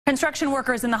Construction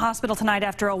workers in the hospital tonight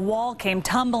after a wall came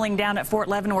tumbling down at Fort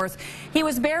Leavenworth. He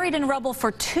was buried in rubble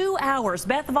for 2 hours.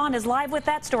 Beth Vaughn is live with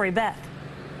that story. Beth.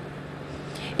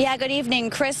 Yeah, good evening,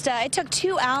 Krista. It took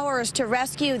 2 hours to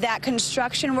rescue that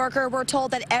construction worker. We're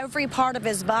told that every part of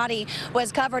his body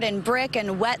was covered in brick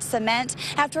and wet cement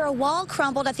after a wall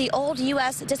crumbled at the old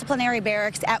U.S. disciplinary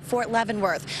barracks at Fort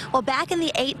Leavenworth. Well, back in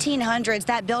the 1800s,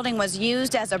 that building was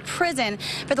used as a prison.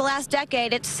 For the last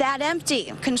decade, it sat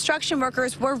empty. Construction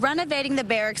workers were renovating the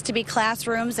barracks to be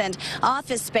classrooms and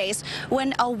office space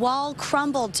when a wall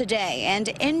crumbled today and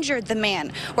injured the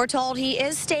man. We're told he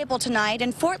is stable tonight,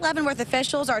 and Fort Leavenworth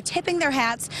officials are tipping their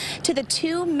hats to the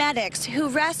 2 medics who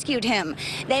rescued him.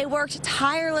 They worked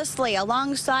tirelessly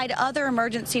alongside other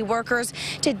emergency workers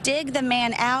to dig the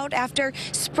man out after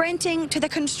sprinting to the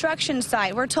construction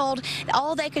site. We're told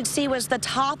all they could see was the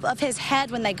top of his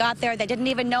head when they got there. They didn't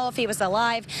even know if he was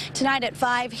alive. Tonight at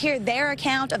 5, hear their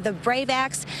account of the brave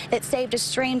acts that saved a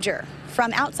stranger.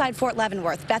 From outside Fort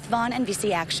Leavenworth, Beth Vaughn,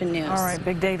 NBC Action News. All right,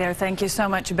 big day there. Thank you so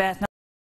much, Beth.